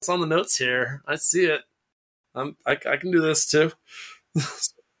It's on the notes here. I see it. I can do this too.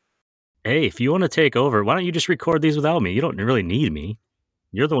 Hey, if you want to take over, why don't you just record these without me? You don't really need me.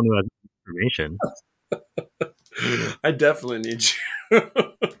 You're the one who has information. I definitely need you.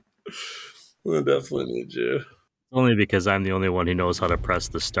 I definitely need you. Only because I'm the only one who knows how to press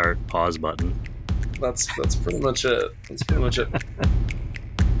the start pause button. That's pretty much it. That's pretty much it.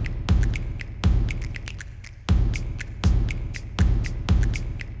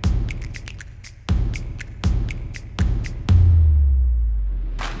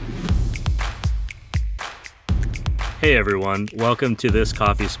 Hey everyone, welcome to this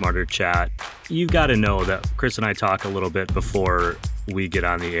Coffee Smarter chat. You've got to know that Chris and I talk a little bit before we get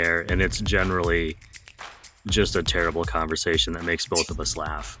on the air, and it's generally just a terrible conversation that makes both of us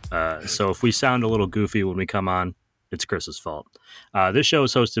laugh. So if we sound a little goofy when we come on, it's Chris's fault. This show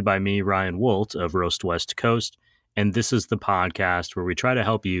is hosted by me, Ryan Wolt of Roast West Coast, and this is the podcast where we try to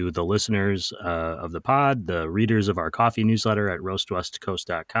help you, the listeners of the pod, the readers of our coffee newsletter at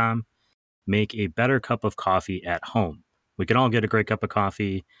roastwestcoast.com, make a better cup of coffee at home. We can all get a great cup of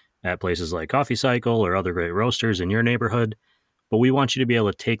coffee at places like Coffee Cycle or other great roasters in your neighborhood, but we want you to be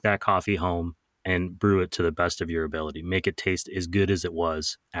able to take that coffee home and brew it to the best of your ability. Make it taste as good as it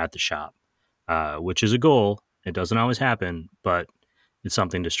was at the shop, which is a goal. It doesn't always happen, but it's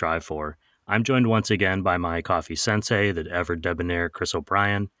something to strive for. I'm joined once again by my coffee sensei, the ever debonair Chris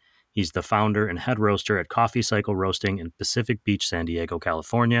O'Brien. He's the founder and head roaster at Coffee Cycle Roasting in Pacific Beach, San Diego,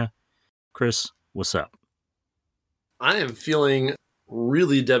 California. Chris, what's up? I am feeling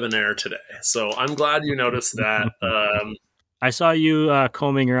really debonair today, so I'm glad you noticed that. I saw you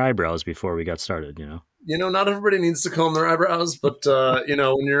combing your eyebrows before we got started, Not everybody needs to comb their eyebrows, but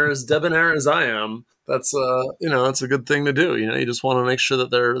when you're as debonair as I am, that's that's a good thing to do. You just want to make sure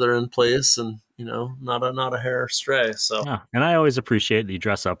that they're in place and not a hair stray. So yeah, and I always appreciate that you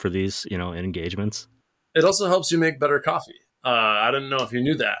dress up for these engagements. It also helps you make better coffee. I didn't know if you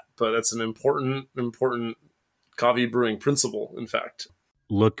knew that, but that's an important coffee brewing principle. In fact,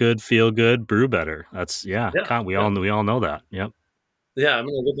 look good, feel good, brew better. That's we all know that. Yep. Yeah, I'm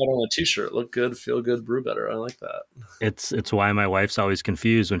gonna get that on a t-shirt. Look good, feel good, brew better. I like that. It's why my wife's always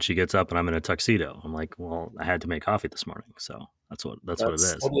confused when she gets up and I'm in a tuxedo. I'm like, well, I had to make coffee this morning, so that's what it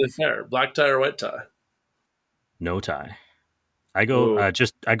is. Totally fair. Black tie or white tie? No tie. I go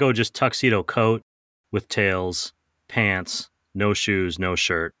just tuxedo coat with tails, pants, no shoes, no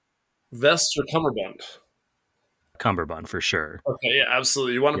shirt. Vest or cummerbund? Cummerbund for sure. Okay, yeah,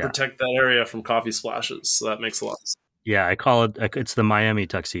 absolutely. You want to protect that area from coffee splashes, so that makes a lot of sense. Yeah, I call it's the Miami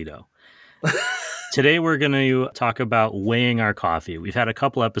tuxedo. Today we're going to talk about weighing our coffee. We've had a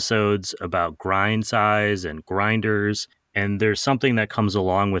couple episodes about grind size and grinders, and there's something that comes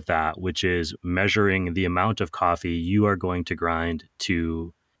along with that, which is measuring the amount of coffee you are going to grind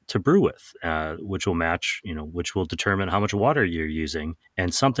to brew with, which will match, which will determine how much water you're using.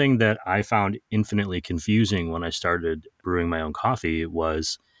 And something that I found infinitely confusing when I started brewing my own coffee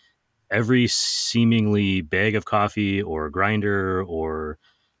was every seemingly bag of coffee or grinder or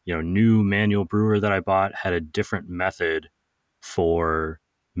new manual brewer that I bought had a different method for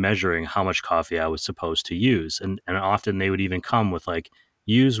measuring how much coffee I was supposed to use. And often they would even come with like,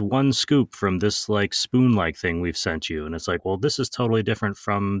 use 1 scoop from this like spoon-like thing we've sent you. And it's like, well, this is totally different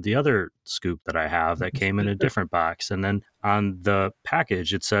from the other scoop that I have that came in a different box. And then on the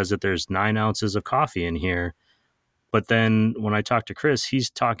package, it says that there's 9 ounces of coffee in here. But then when I talk to Chris,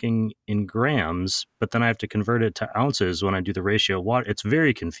 he's talking in grams, but then I have to convert it to ounces when I do the ratio of water. It's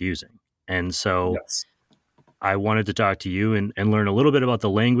very confusing. And so I wanted to talk to you and learn a little bit about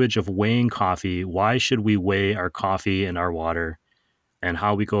the language of weighing coffee. Why should we weigh our coffee and our water, and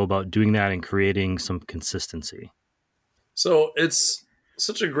how we go about doing that and creating some consistency? So it's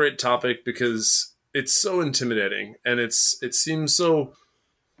such a great topic because it's so intimidating, and it seems so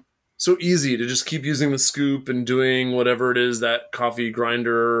easy to just keep using the scoop and doing whatever it is that coffee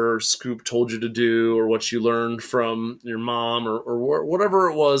grinder or scoop told you to do, or what you learned from your mom, or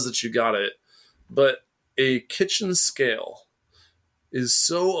whatever it was that you got it. But a kitchen scale is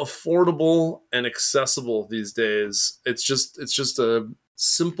so affordable and accessible these days. It's just a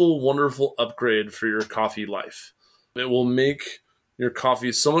simple, wonderful upgrade for your coffee life. It will make your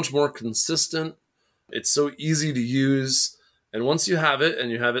coffee so much more consistent. It's so easy to use. And once you have it and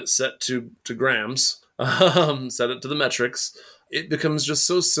you have it set to grams, set it to the metrics, it becomes just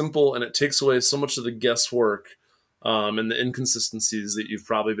so simple, and it takes away so much of the guesswork and the inconsistencies that you've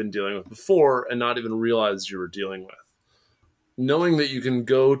probably been dealing with before and not even realized you were dealing with. Knowing that you can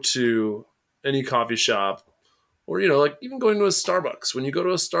go to any coffee shop, or, like even going to a Starbucks. When you go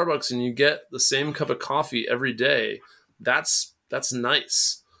to a Starbucks and you get the same cup of coffee every day, that's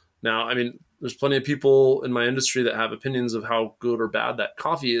nice. Now, I mean, there's plenty of people in my industry that have opinions of how good or bad that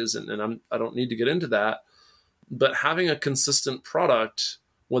coffee is, and I don't need to get into that. But having a consistent product,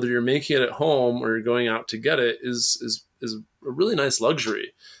 whether you're making it at home or you're going out to get it, is a really nice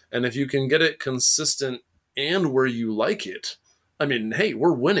luxury. And if you can get it consistent and where you like it, I mean, hey,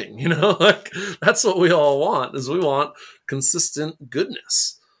 we're winning, like that's what we all want is we want consistent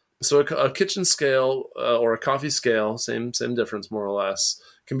goodness. So a kitchen scale or a coffee scale, same difference more or less,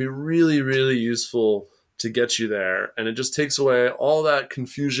 can be really, really useful to get you there. And it just takes away all that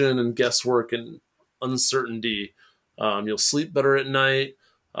confusion and guesswork and uncertainty. You'll sleep better at night.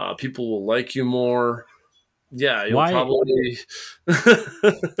 People will like you more. Yeah, you'll Why? probably.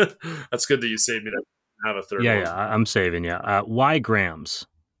 That's good that you saved me to have a third one. Yeah, I'm saving. Yeah. Why grams?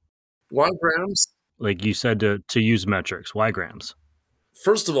 Why grams? Like you said to use metrics. Why grams?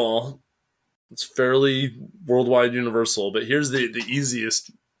 First of all, it's fairly worldwide universal, but here's the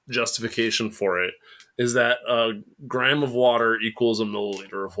easiest justification for it is that a gram of water equals a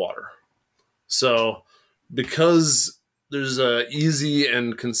milliliter of water. So because there's a easy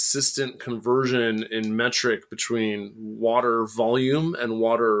and consistent conversion in metric between water volume and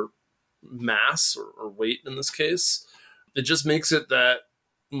water mass or weight in this case, it just makes it that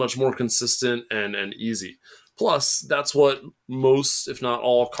much more consistent and easy. Plus, that's what most, if not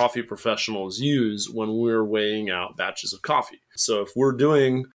all, coffee professionals use when we're weighing out batches of coffee. So if we're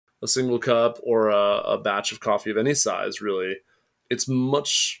doing a single cup or a batch of coffee of any size, really, it's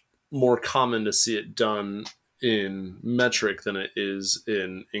much more common to see it done in metric than it is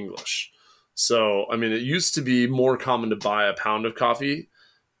in English. So, I mean, it used to be more common to buy a pound of coffee,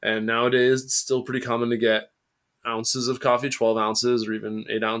 and nowadays it's still pretty common to get ounces of coffee, 12 ounces or even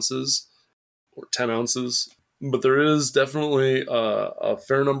 8 ounces or 10 ounces. But there is definitely a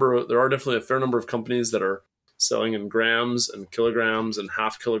fair number of companies that are selling in grams and kilograms and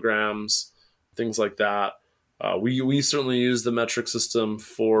half kilograms, things like that. We certainly use the metric system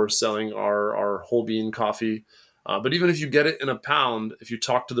for selling our whole bean coffee. But even if you get it in a pound, if you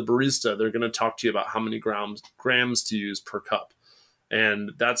talk to the barista, they're going to talk to you about how many grams to use per cup.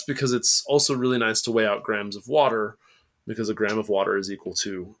 And that's because it's also really nice to weigh out grams of water, because a gram of water is equal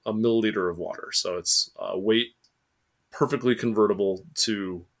to a milliliter of water. So it's weight perfectly convertible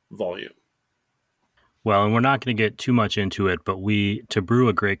to volume. Well, and we're not going to get too much into it, but to brew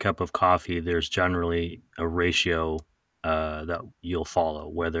a great cup of coffee, there's generally a ratio that you'll follow.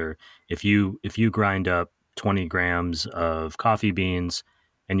 Whether if you grind up 20 grams of coffee beans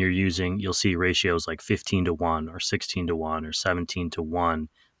and you'll see ratios like 15-1 or 16-1 or 17-1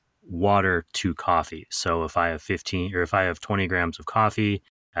 water to coffee. So if I have 20 grams of coffee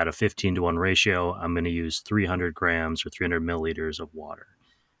at a 15-1 ratio, I'm going to use 300 grams or 300 milliliters of water,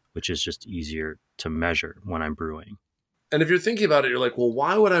 which is just easier to measure when I'm brewing. And if you're thinking about it, you're like, well,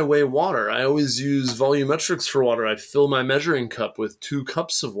 why would I weigh water? I always use volumetrics for water. I fill my measuring cup with 2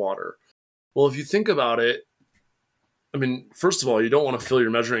 cups of water. Well, if you think about it, I mean, first of all, you don't want to fill your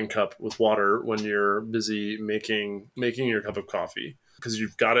measuring cup with water when you're busy making your cup of coffee, because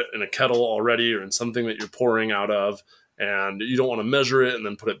you've got it in a kettle already or in something that you're pouring out of, and you don't want to measure it and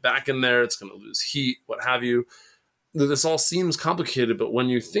then put it back in there. It's going to lose heat, what have you. This all seems complicated, but when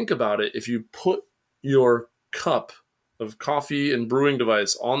you think about it, if you put your cup of coffee and brewing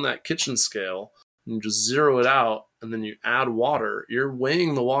device on that kitchen scale and you just zero it out and then you add water, you're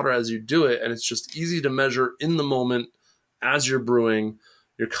weighing the water as you do it, and it's just easy to measure in the moment as you're brewing.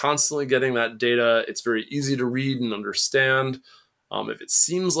 You're constantly getting that data. It's very easy to read and understand. If it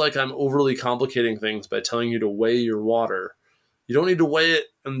seems like I'm overly complicating things by telling you to weigh your water, you don't need to weigh it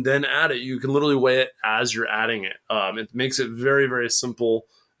and then add it. You can literally weigh it as you're adding it. It makes it very, very simple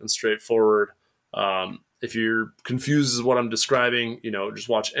and straightforward. If you're confused as what I'm describing, just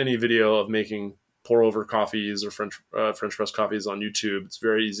watch any video of making pour over coffees or French press coffees on YouTube. It's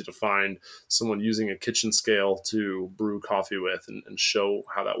very easy to find someone using a kitchen scale to brew coffee with and show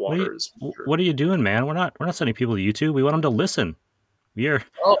how that water is measured. What are you doing, man? We're not sending people to YouTube. We want them to listen. We are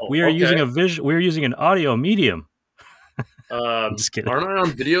using an audio medium. I'm just kidding. Aren't I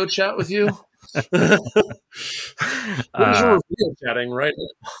on video chat with you? What is your video chatting right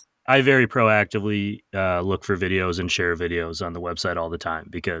now? I very proactively look for videos and share videos on the website all the time,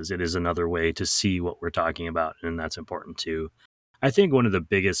 because it is another way to see what we're talking about, and that's important too. I think one of the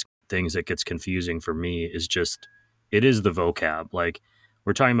biggest things that gets confusing for me is it is the vocab. Like,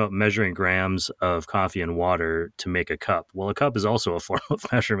 we're talking about measuring grams of coffee and water to make a cup. Well, a cup is also a form of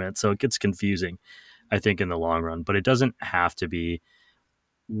measurement, so it gets confusing, I think, in the long run. But it doesn't have to be.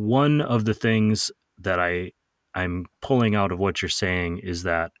 One of the things that I'm pulling out of what you're saying is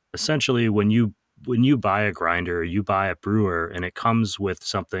that essentially when you when you buy a grinder, you buy a brewer, and it comes with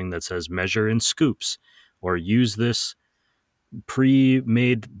something that says measure in scoops or use this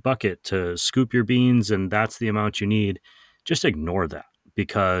pre-made bucket to scoop your beans and that's the amount you need, just ignore that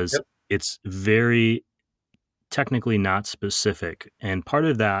because Yep. it's very technically not specific. And part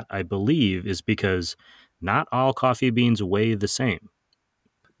of that, I believe, is because not all coffee beans weigh the same.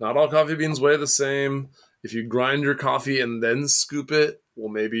 Not all coffee beans weigh the same. If you grind your coffee and then scoop it, well,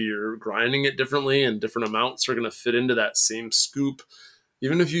 maybe you're grinding it differently and different amounts are going to fit into that same scoop.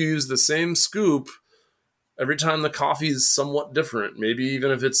 Even if you use the same scoop, every time the coffee is somewhat different. Maybe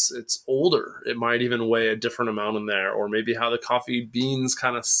even if it's older, it might even weigh a different amount in there. Or maybe how the coffee beans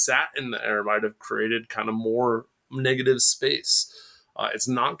kind of sat in the air might have created kind of more negative space. It's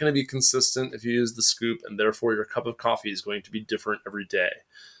not going to be consistent if you use the scoop, and therefore your cup of coffee is going to be different every day.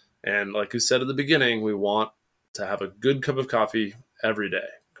 And like we said at the beginning, we want to have a good cup of coffee every day.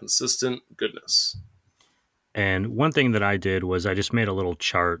 Consistent goodness. And one thing that I did was I just made a little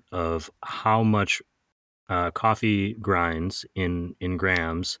chart of how much coffee grinds in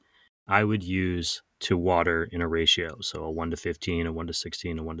grams I would use to water in a ratio. So a 1:15, a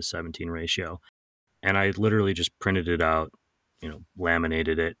 1:16, a 1:17 ratio. And I literally just printed it out,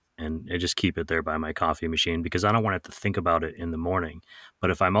 laminated it, and I just keep it there by my coffee machine because I don't want to have to think about it in the morning.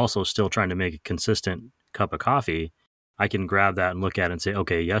 But if I'm also still trying to make a consistent cup of coffee, I can grab that and look at it and say,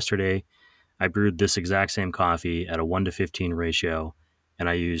 okay, yesterday I brewed this exact same coffee at a 1:15 ratio, and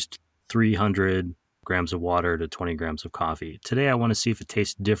I used 300 grams of water to 20 grams of coffee. Today, I want to see if it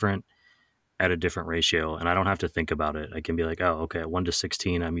tastes different at a different ratio, and I don't have to think about it. I can be like, oh, okay, at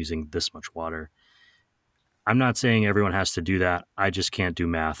 1:16, I'm using this much water. I'm not saying everyone has to do that. I just can't do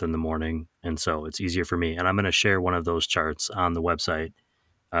math in the morning, and so it's easier for me. And I'm going to share one of those charts on the website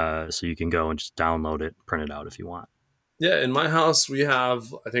so you can go and just download it, print it out if you want. Yeah, in my house, we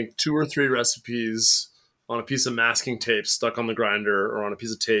have, I think, 2 or 3 recipes on a piece of masking tape stuck on the grinder or on a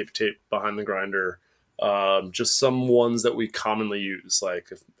piece of tape behind the grinder. Just some ones that we commonly use. Like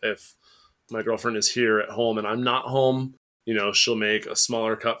if my girlfriend is here at home and I'm not home, she'll make a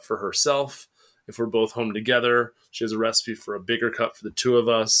smaller cup for herself. If we're both home together, she has a recipe for a bigger cup for the 2 of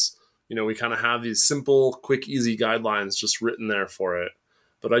us. We kind of have these simple, quick, easy guidelines just written there for it.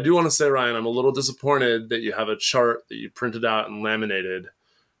 But I do want to say, Ryan, I'm a little disappointed that you have a chart that you printed out and laminated.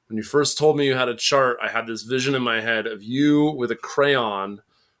 When you first told me you had a chart, I had this vision in my head of you with a crayon,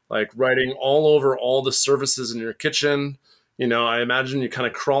 like writing all over all the surfaces in your kitchen. I imagine you kind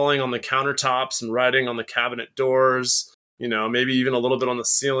of crawling on the countertops and writing on the cabinet doors, maybe even a little bit on the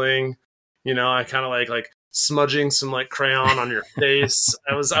ceiling. I kind of like smudging some like crayon on your face.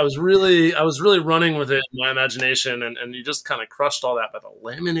 I was really running with it in my imagination, and you just kind of crushed all that by the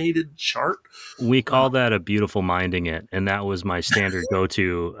laminated chart. We call that a beautiful minding it, and that was my standard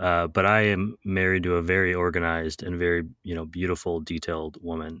go-to. But I am married to a very organized and very beautiful, detailed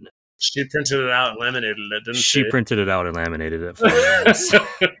woman. She printed it out and laminated it, didn't she? She printed it out and laminated it for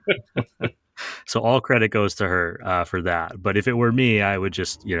me. So all credit goes to her for that. But if it were me, I would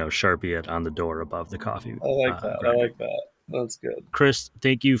just, Sharpie it on the door above the coffee. I like that. I like that. That's good. Chris,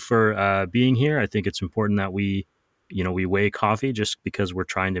 thank you for being here. I think it's important that we weigh coffee just because we're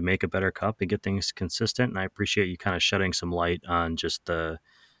trying to make a better cup and get things consistent. And I appreciate you kind of shedding some light on just the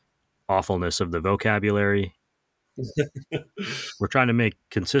awfulness of the vocabulary. We're trying to make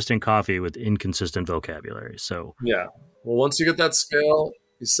consistent coffee with inconsistent vocabulary. So yeah. Well, once you get that scale,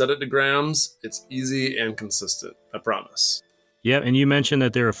 you set it to grams, it's easy and consistent. I promise. Yeah, and you mentioned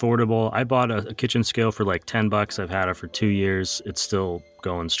that they're affordable. I bought a kitchen scale for like $10. I've had it for 2 years. It's still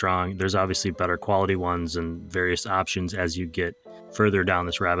going strong. There's obviously better quality ones and various options as you get further down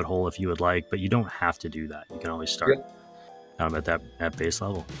this rabbit hole if you would like, but you don't have to do that. You can always start at base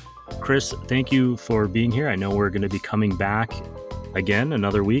level. Chris, thank you for being here. I know we're going to be coming back again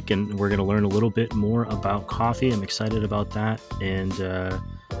another week, and we're going to learn a little bit more about coffee. I'm excited about that, and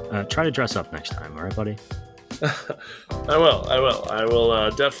try to dress up next time. All right, buddy? I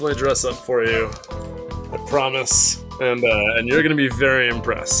will definitely dress up for you. I promise. And you're going to be very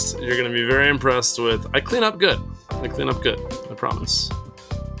impressed. You're going to be very impressed with... I clean up good. I promise.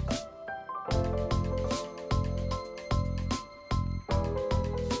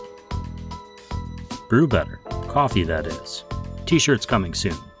 Brew better. Coffee, that is. T-shirts coming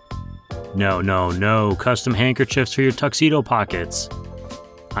soon. No. Custom handkerchiefs for your tuxedo pockets.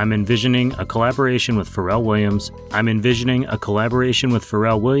 I'm envisioning a collaboration with Pharrell Williams.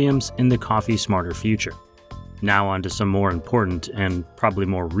 In the Coffee Smarter future. Now on to some more important and probably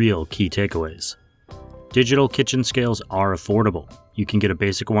more real key takeaways. Digital kitchen scales are affordable. You can get a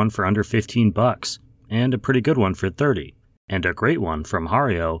basic one for under $15 and a pretty good one for $30, and a great one from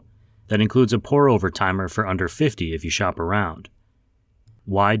Hario That includes a pour-over timer for under 50 if you shop around.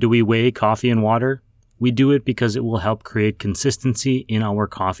 Why do we weigh coffee and water? We do it because it will help create consistency in our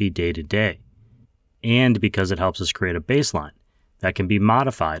coffee day to day, and because it helps us create a baseline that can be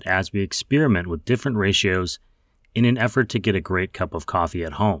modified as we experiment with different ratios in an effort to get a great cup of coffee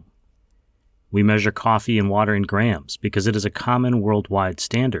at home. We measure coffee and water in grams because it is a common worldwide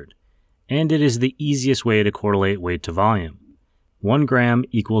standard, and it is the easiest way to correlate weight to volume. 1 gram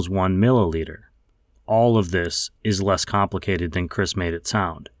equals 1 milliliter. All of this is less complicated than Chris made it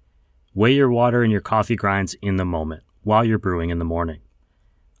sound. Weigh your water and your coffee grinds in the moment, while you're brewing in the morning.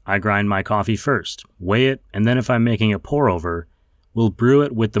 I grind my coffee first, weigh it, and then if I'm making a pour-over, we'll brew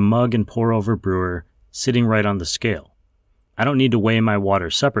it with the mug and pour-over brewer sitting right on the scale. I don't need to weigh my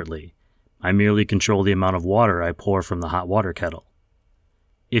water separately. I merely control the amount of water I pour from the hot water kettle.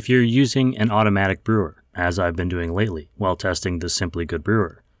 If you're using an automatic brewer, as I've been doing lately while testing the Simply Good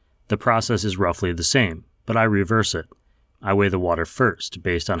brewer, the process is roughly the same, but I reverse it. I weigh the water first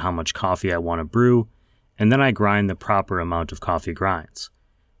based on how much coffee I want to brew, and then I grind the proper amount of coffee grinds.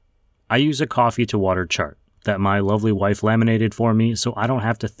 I use a coffee to water chart that my lovely wife laminated for me so I don't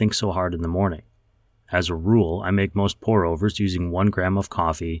have to think so hard in the morning. As a rule, I make most pour-overs using 1 gram of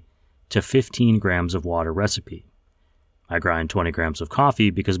coffee to 15 grams of water recipe. I grind 20 grams of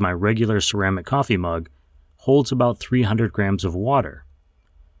coffee because my regular ceramic coffee mug holds about 300 grams of water.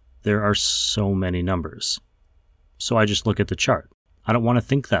 There are so many numbers. So I just look at the chart. I don't want to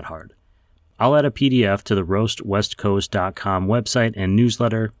think that hard. I'll add a PDF to the roastwestcoast.com website and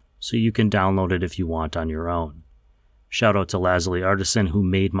newsletter so you can download it if you want on your own. Shout out to Lazuli Artisan who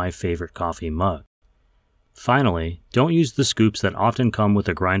made my favorite coffee mug. Finally, don't use the scoops that often come with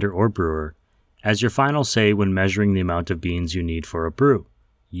a grinder or brewer as your final say when measuring the amount of beans you need for a brew.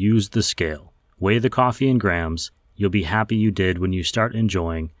 Use the scale. Weigh the coffee in grams. You'll be happy you did when you start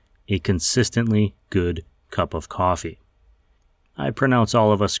enjoying a consistently good cup of coffee. I pronounce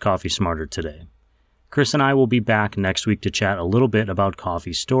all of us coffee smarter today. Chris and I will be back next week to chat a little bit about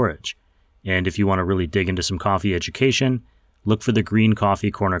coffee storage. And if you want to really dig into some coffee education, look for the Green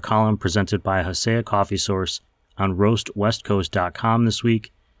Coffee Corner column presented by Hasea Coffee Source on roastwestcoast.com this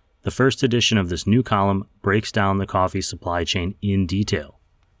week. The first edition of this new column breaks down the coffee supply chain in detail.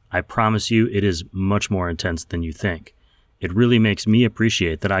 I promise you it is much more intense than you think. It really makes me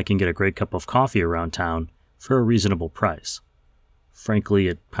appreciate that I can get a great cup of coffee around town for a reasonable price. Frankly,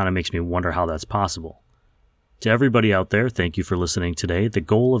 it kind of makes me wonder how that's possible. To everybody out there, thank you for listening today. The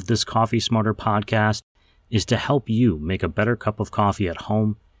goal of this Coffee Smarter podcast is to help you make a better cup of coffee at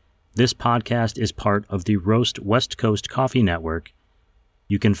home. This podcast is part of the Roast West Coast Coffee Network.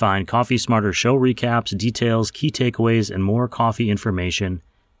 You can find Coffee Smarter show recaps, details, key takeaways, and more coffee information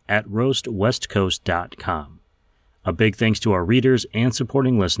at roastwestcoast.com. A big thanks to our readers and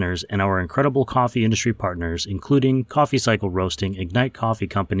supporting listeners and our incredible coffee industry partners, including Coffee Cycle Roasting, Ignite Coffee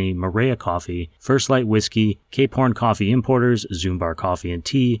Company, Maria Coffee, First Light Whiskey, Cape Horn Coffee Importers, Zoombar Coffee and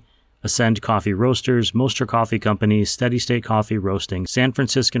Tea, Ascend Coffee Roasters, Moster Coffee Company, Steady State Coffee Roasting, San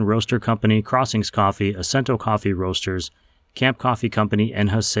Franciscan Roaster Company, Crossings Coffee, Acento Coffee Roasters, Camp Coffee Company, and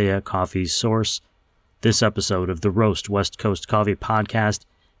Hasea Coffee Source. This episode of the Roast West Coast Coffee Podcast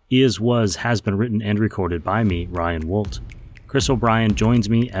has been written and recorded by me, Ryan Wolt. Chris O'Brien joins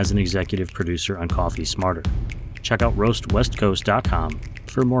me as an executive producer on Coffee Smarter. Check out roastwestcoast.com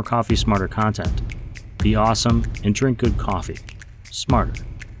for more Coffee Smarter content. Be awesome and drink good coffee. Smarter.